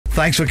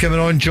Thanks for coming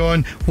on,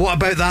 John. What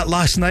about that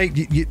last night?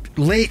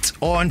 Late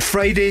on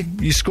Friday,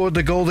 you scored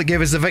the goal that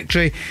gave us the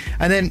victory,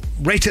 and then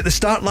right at the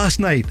start last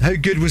night. How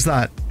good was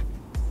that?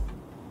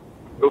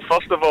 Well,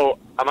 first of all,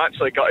 I'm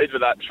actually gutted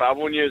with that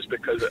travel news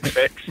because it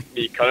affects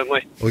me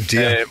currently. Oh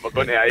dear. We're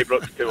going to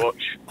Ibrox to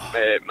watch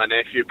my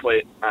nephew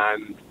play,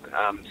 and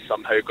I'm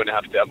somehow going to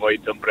have to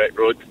avoid Dumbreck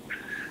Road.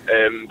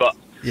 But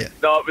yeah.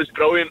 No, it was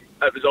brilliant.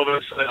 It was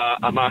obviously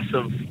a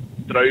massive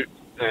drought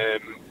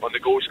on the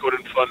goal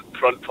scoring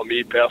front for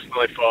me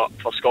personally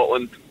for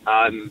Scotland,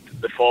 and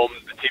the form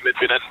the team had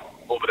been in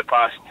over the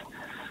past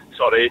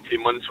sort of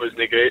 18 months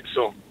wasn't great.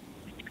 So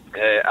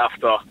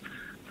after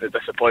the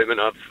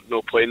disappointment of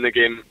no playing the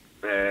game,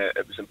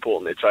 it was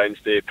important to try and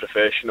stay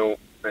professional,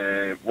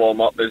 warm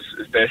up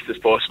as best as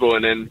possible,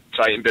 and then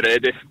try and be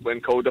ready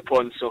when called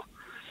upon. So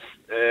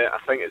I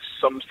think it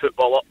sums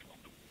football up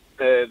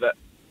that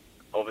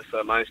obviously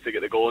I managed to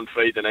get the goal on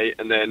Friday night,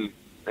 and then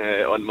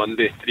on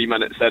Monday, 3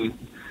 minutes in,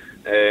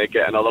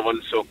 get another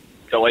one. So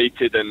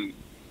delighted, and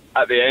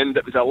at the end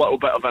it was a little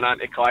bit of an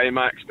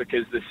anticlimax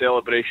because the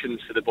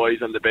celebrations for the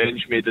boys on the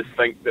bench made us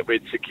think that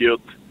we'd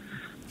secured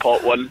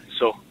pot 1.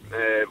 So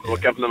we're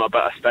giving them a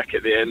bit of stick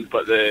at the end,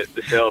 but the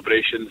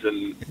celebrations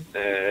and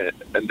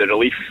the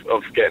relief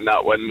of getting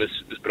that win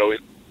was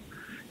brilliant.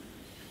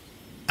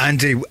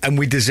 Andy, and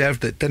we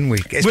deserved it, didn't we?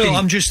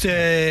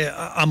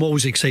 I'm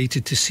always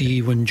excited to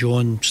see when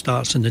John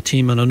starts in the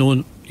team, and I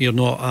know you're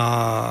not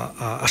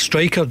a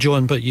striker,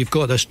 John, but you've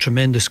got this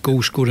tremendous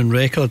goal scoring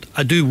record.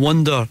 I do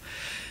wonder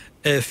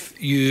if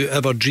you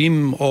ever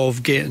dream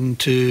of getting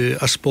to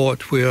a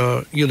spot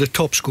where you're the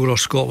top scorer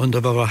Scotland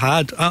have ever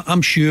had.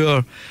 I'm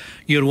sure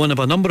you're one of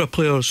a number of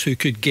players who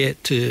could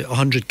get to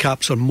 100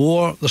 caps or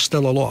more. There's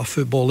still a lot of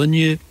football in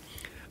you.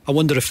 I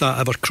wonder if that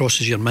ever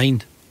crosses your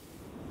mind.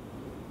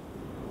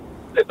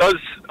 It does.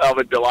 I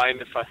would be lying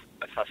if I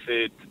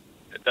said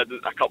it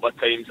didn't. A couple of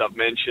times I've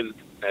mentioned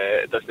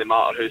it doesn't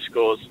matter who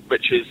scores,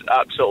 which is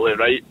absolutely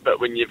right. But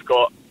when you've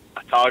got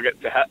a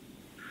target to hit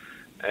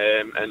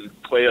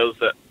and players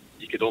that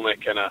you could only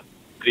kind of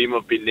dream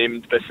of being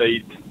named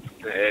beside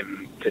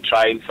to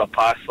try and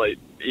surpass, like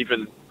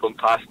even going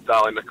past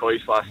Dally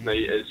McCoy's last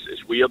night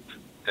is weird.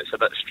 It's a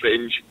bit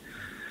strange.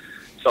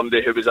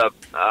 Somebody who was a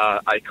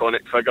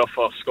iconic figure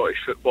for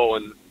Scottish football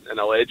and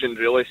a legend,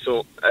 really.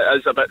 So it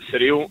is a bit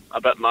surreal, a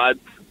bit mad,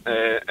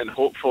 and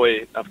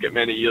hopefully I've got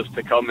many years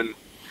to come and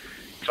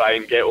try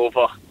and get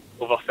over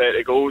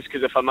 30 goals,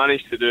 because if I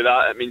manage to do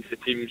that, it means the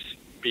team's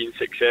being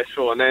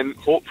successful, and then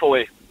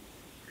hopefully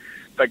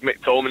Big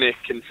McTominay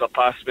can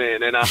surpass me,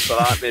 and then after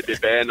that maybe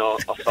Ben or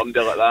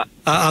somebody like that.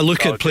 I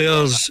look at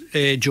players,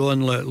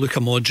 John, like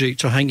Luka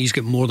Modric. I think he's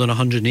got more than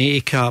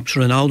 180 caps.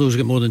 Ronaldo's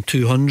got more than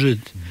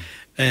 200.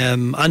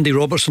 Andy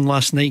Robertson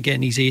last night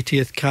getting his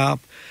 80th cap.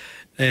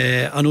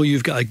 I know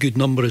you've got a good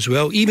number as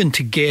well. Even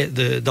to get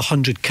the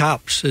 100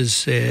 caps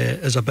is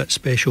a bit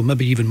special,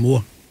 maybe even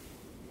more.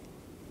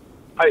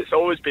 It's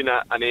always been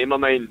an aim of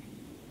mine.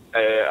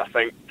 I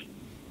think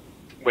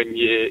when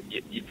you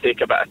take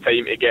a bit of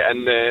time to get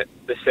in the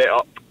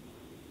setup,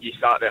 you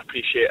start to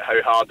appreciate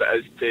how hard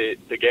it is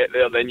to get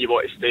there. Then you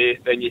want to stay.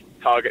 Then you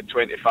target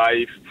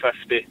 25,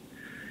 50.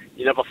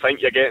 You never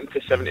think you're getting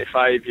to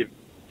 75. You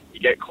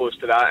get close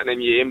to that, and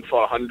then you aim for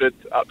 100.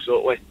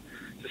 Absolutely.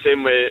 It's the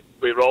same way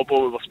with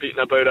Robbo. We were speaking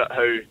about it,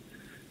 how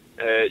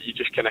you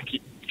just kind of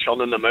keep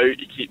churning them out.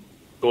 You keep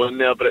going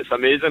there, but it's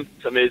amazing.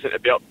 It's amazing to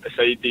be up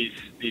beside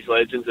these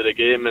legends of the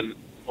game, and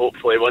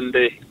hopefully one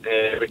day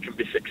we can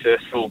be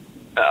successful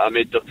at a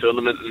major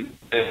tournament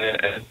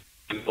and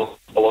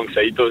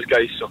alongside those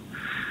guys. So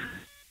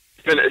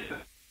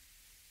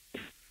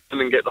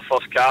and get the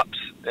first caps,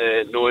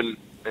 knowing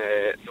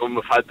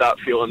we've had that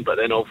feeling, but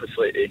then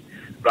obviously to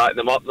rack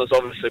them up. There's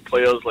obviously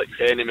players like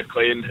Kenny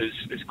McLean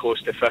who's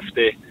close to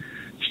 50,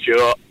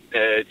 Stewart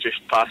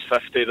just past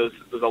 50.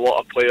 There's a lot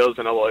of players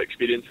and a lot of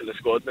experience in the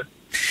squad now.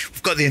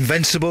 We've got the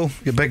Invincible,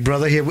 your big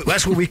brother here.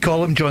 That's what we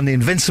call him, John, the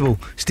Invincible.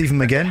 Stephen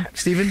McGinn.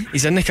 Stephen?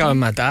 He's in the car with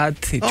my dad.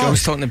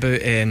 John's talking about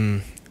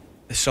the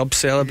subs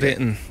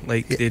celebrating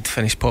like they'd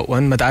finished pot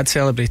 1. My dad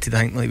celebrated,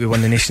 I think, like we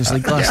won the Nations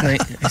League last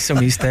night. Some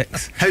of his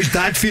sticks. How's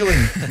Dad feeling?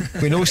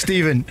 We know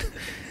Stephen.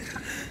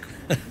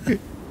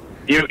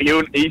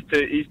 He's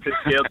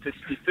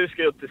too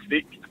scared to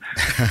speak.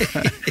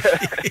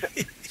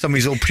 Some of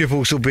his old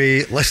pupils will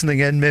be listening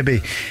in,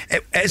 maybe.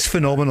 It's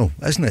phenomenal,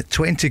 isn't it?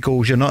 20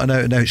 goals, you're not an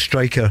out-and-out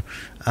striker,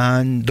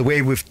 and the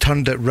way we've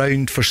turned it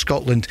round for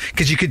Scotland,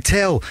 because you could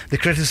tell the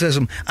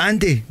criticism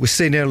Andy was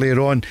saying earlier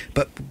on,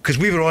 but because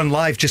we were on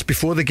live just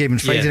before the game on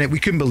Friday night, we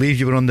couldn't believe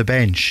you were on the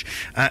bench,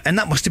 and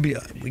that must have been,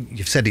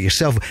 you've said it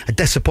yourself, a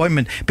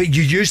disappointment, but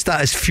you used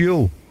that as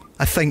fuel,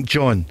 I think,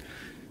 John.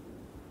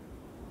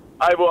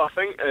 I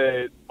think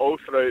all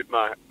throughout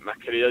my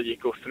career you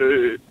go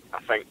through,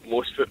 I think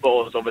most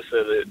footballers,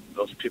 obviously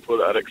there's people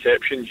that are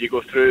exceptions, you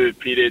go through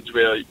periods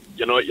where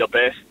you're not at your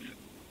best,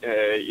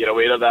 you're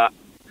aware of that,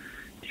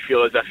 you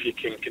feel as if you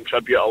can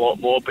contribute a lot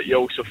more, but you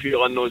also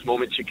feel in those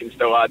moments you can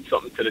still add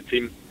something to the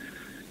team,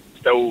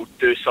 still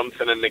do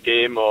something in the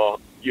game, or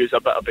use a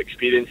bit of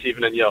experience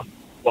even in your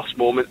worst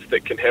moments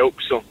that can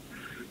help. So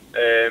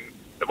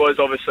it was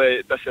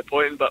obviously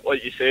disappointing, but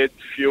like you said,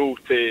 fuel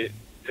to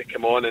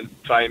come on and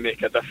try and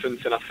make a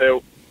difference. And I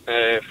felt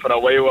for a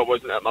while I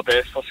wasn't at my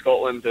best for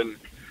Scotland, and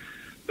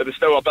there was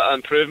still a bit of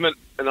improvement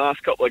in the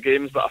last couple of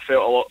games, but I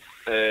felt a lot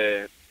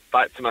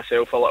back to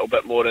myself a little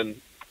bit more. And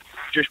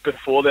just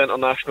before the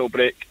international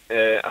break,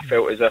 I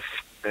felt as if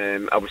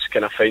I was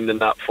kind of finding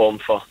that form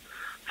for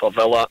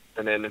Villa,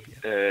 and then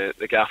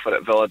the gaffer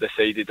at Villa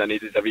decided I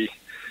needed a wee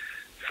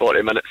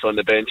 40 minutes on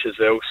the bench as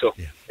well. So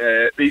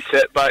these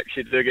setbacks,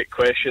 you do get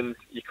questioned.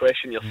 You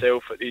question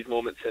yourself at these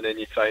moments, and then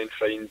you try and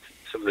find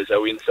some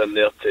resilience in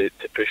there to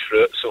push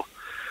through it. So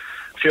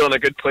feeling a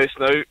good place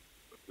now,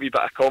 wee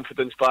bit of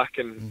confidence back,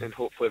 and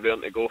hopefully we're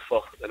on to go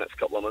for the next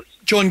couple of months.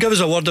 John, give us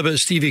a word about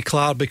Stevie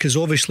Clarke, because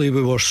obviously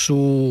we were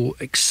so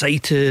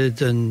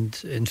excited and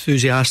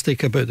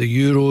enthusiastic about the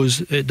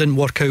Euros. It didn't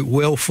work out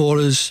well for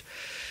us.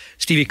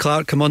 Stevie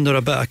Clarke come under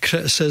a bit of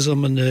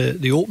criticism in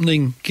the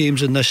opening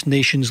games in this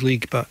Nations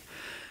League, but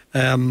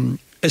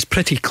it's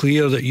pretty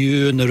clear that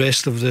you and the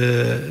rest of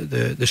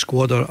the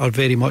squad are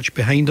very much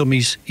behind him.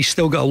 He's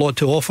still got a lot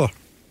to offer.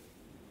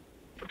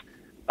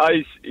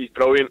 He's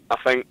brilliant. I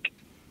think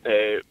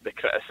the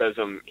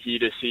criticism he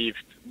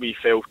received, we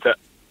felt it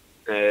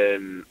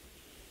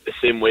the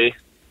same way.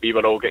 We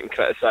were all getting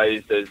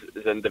criticised as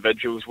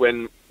individuals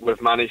when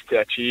we've managed to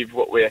achieve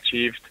what we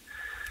achieved.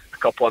 A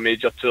couple of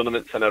major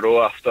tournaments in a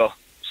row after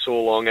so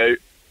long out.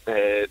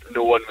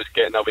 No one was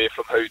getting away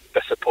from how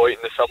disappointing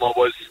the summer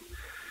was.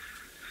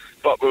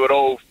 But we were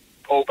all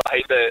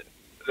behind the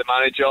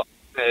manager.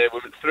 We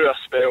went through a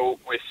spell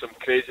with some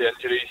crazy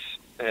injuries.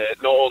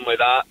 Not only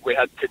that, we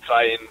had to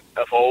try and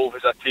evolve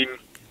as a team,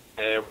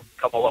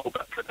 become a little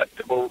bit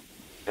predictable.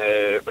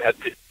 We had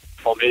to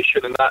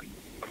formation, and that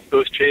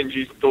those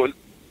changes don't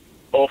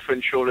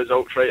often show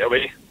results right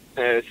away.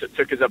 So it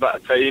took us a bit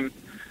of time.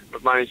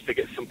 We've managed to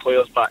get some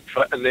players back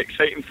fit, and the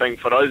exciting thing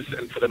for us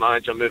and for the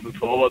manager moving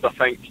forward, I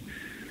think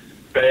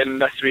Ben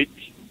this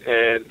week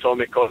and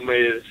Tommy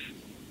Conway is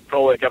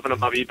probably giving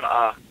him a wee bit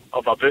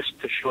of a boost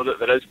to show that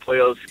there is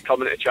players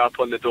coming to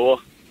chap on the door,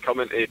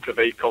 coming to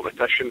provide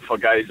competition for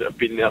guys that have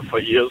been there for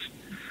years.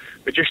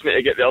 We just need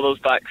to get the others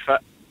back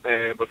fit.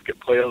 We've got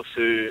players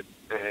who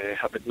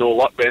have had no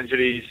luck with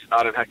injuries: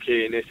 Aaron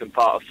Hickey, Nathan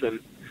Patterson,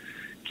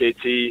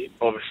 KT.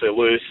 Obviously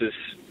Lewis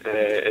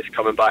is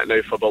coming back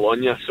now for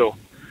Bologna, so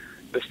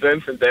the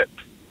strength and depth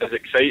is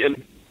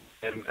exciting,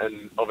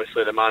 and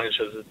obviously the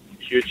manager's a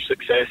huge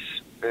success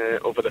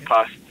over the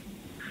past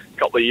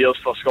couple of years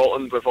for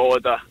Scotland. We've all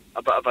had a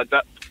bit of a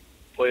dip,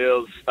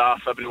 players,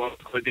 staff, everyone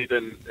included,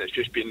 and it's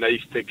just been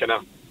nice to kind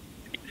of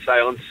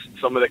silence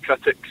some of the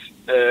critics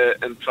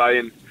and try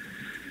and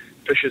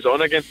push us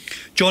on again.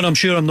 John, I'm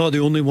sure I'm not the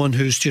only one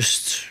who's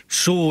just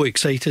so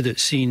excited at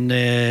seeing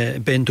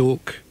Ben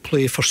Doak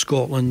play for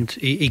Scotland.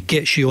 He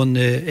gets you on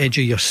the edge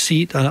of your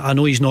seat. I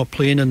know he's not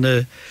playing in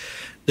the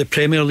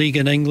Premier League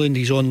in England.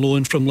 He's on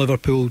loan from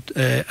Liverpool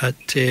at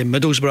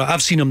Middlesbrough.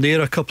 I've seen him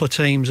there a couple of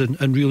times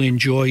and really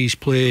enjoy his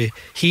play.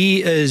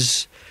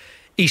 He's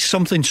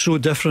something so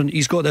different.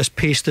 He's got this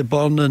pace to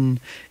burn, and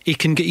he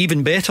can get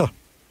even better.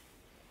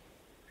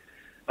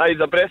 He's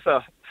a breath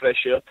of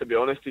fresh air, to be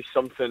honest. He's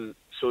something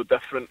so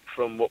different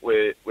from what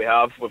we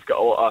have. We've got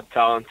a lot of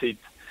talented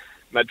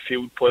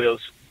midfield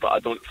players, but I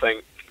don't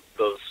think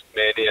there's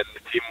many in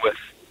the team with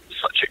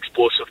such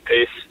explosive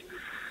pace.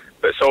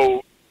 But it's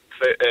all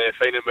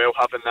fine and well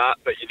having that,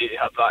 but you need to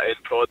have that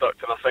end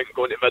product, and I think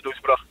going to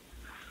Middlesbrough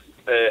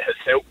has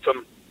helped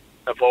him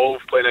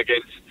evolve, playing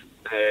against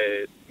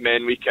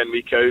men week in,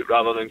 week out,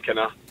 rather than kind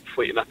of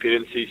fleeting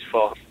appearances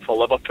for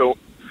Liverpool.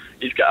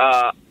 He's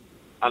got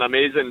an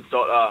amazing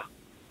sort of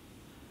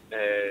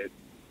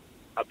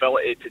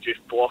ability to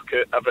just block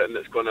out everything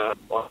that's going to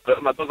hit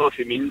him. I don't know if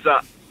he means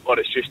that or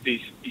it's just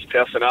his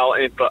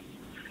personality, but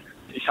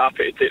he's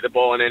happy to take the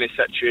ball in any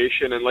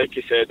situation, and like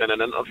he said in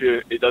an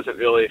interview, he doesn't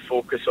really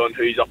focus on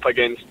who he's up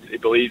against. He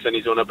believes in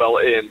his own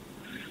ability, and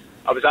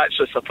I was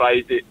actually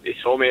surprised he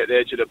saw me at the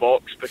edge of the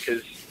box,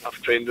 because I've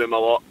trained with him a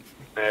lot,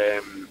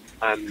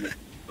 and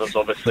there's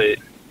obviously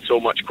so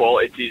much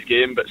quality to his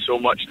game, but so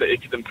much that he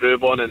could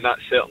improve on, and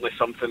that's certainly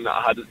something that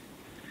I hadn't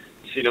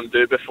seen him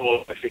do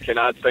before. If he can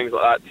add things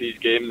like that to his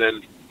game,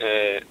 then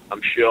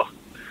I'm sure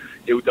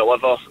he'll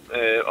deliver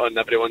on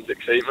everyone's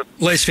excitement.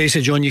 Let's face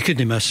it, John, you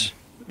couldn't miss.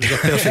 It was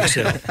a perfect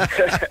set.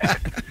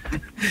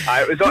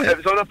 It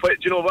was on a plate.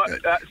 Do you know what?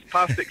 That's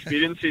past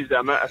experiences, the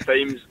amount of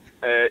times,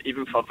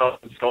 even for Villa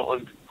in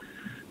Scotland,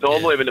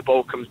 normally when the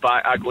ball comes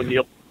back, I go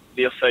near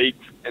side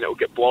and it'll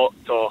get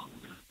blocked or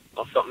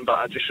something, but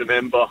I just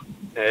remember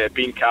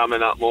being calm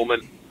in that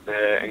moment,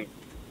 and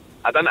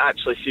I didn't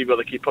actually see where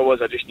the keeper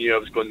was. I just knew I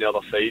was going the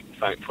other side.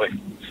 Thankfully,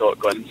 saw it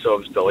go in, so I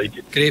was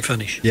delighted. Great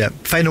finish. Yeah.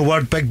 Final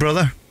word, big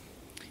brother.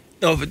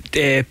 No,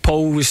 but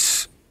Paul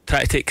was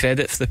trying to take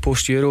credit for the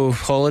post-Euro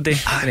holiday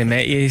when he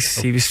met you.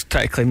 He was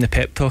trying to claim the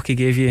pep talk he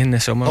gave you in the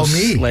summer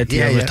led to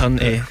your return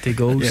to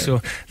goals. So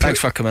thanks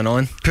for coming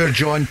on. Poor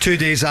John, 2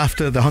 days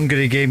after the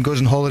Hungary game, goes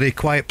on holiday,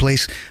 quiet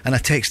place, and I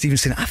text Stephen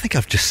saying, I think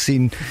I've just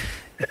seen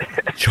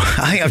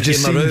I think I've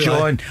just seen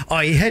John. Oh,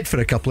 he hid for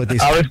a couple of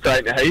days. I was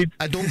trying to hide.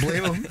 I don't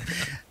blame him.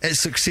 It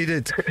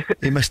succeeded.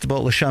 He missed a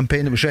bottle of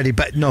champagne that was ready,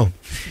 but no.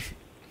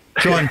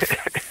 John,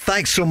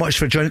 thanks so much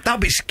for joining.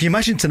 Can you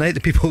imagine tonight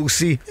the people will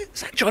see,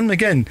 is that John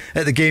McGinn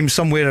at the game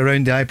somewhere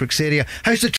around the Ibrox area? How's the